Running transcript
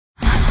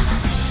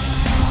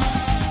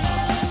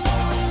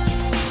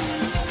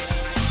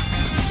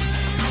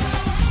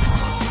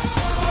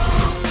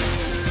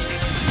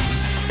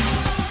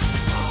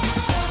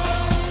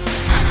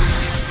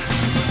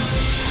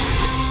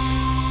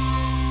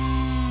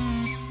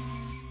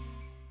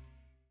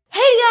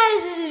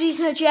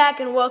BeastModeJack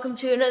and welcome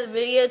to another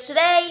video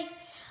today.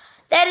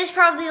 That is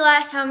probably the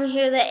last time we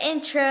hear that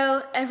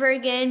intro ever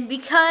again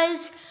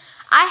because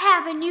I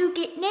have a new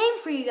name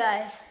for you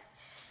guys.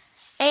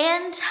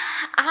 And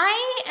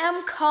I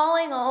am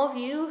calling all of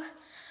you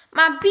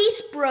my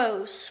Beast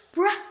Bros.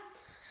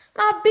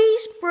 My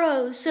Beast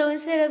Bros. So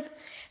instead of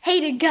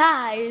hated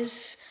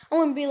guys, I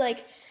want to be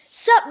like,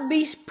 sup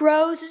Beast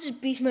Bros, this is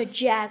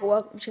BeastModeJack,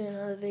 welcome to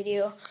another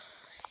video.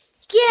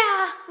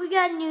 Yeah, we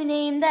got a new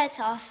name. That's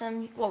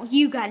awesome. Well,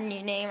 you got a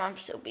new name. I'm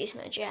still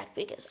BeastModeJack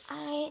because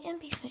I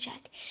am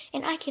BeastModeJack,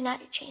 and I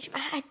cannot change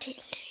my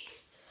identity.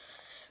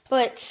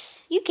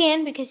 But you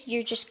can because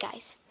you're just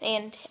guys,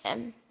 and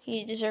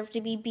you deserve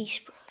to be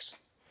Beast Bros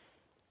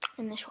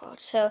in this world.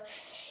 So,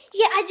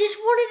 yeah, I just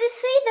wanted to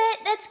say that.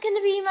 That's going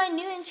to be my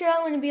new intro. I'm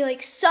going to be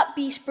like, sup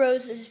Beast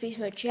Bros, this is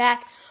BeastModeJack.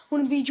 I'm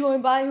going to be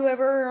joined by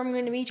whoever I'm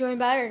going to be joined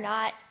by or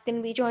not going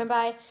to be joined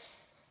by.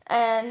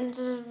 And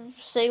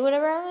say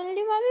whatever I'm going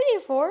to do my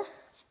video for.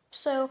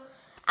 So,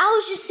 I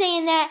was just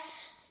saying that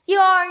you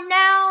are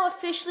now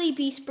officially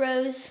Beast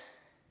Bros.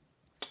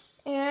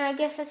 And I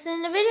guess that's the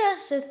end of the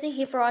video. So, thank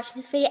you for watching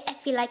this video.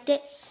 If you liked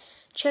it,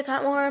 check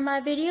out more of my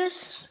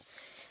videos.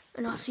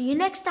 And I'll see you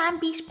next time,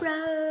 Beast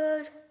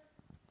Bros.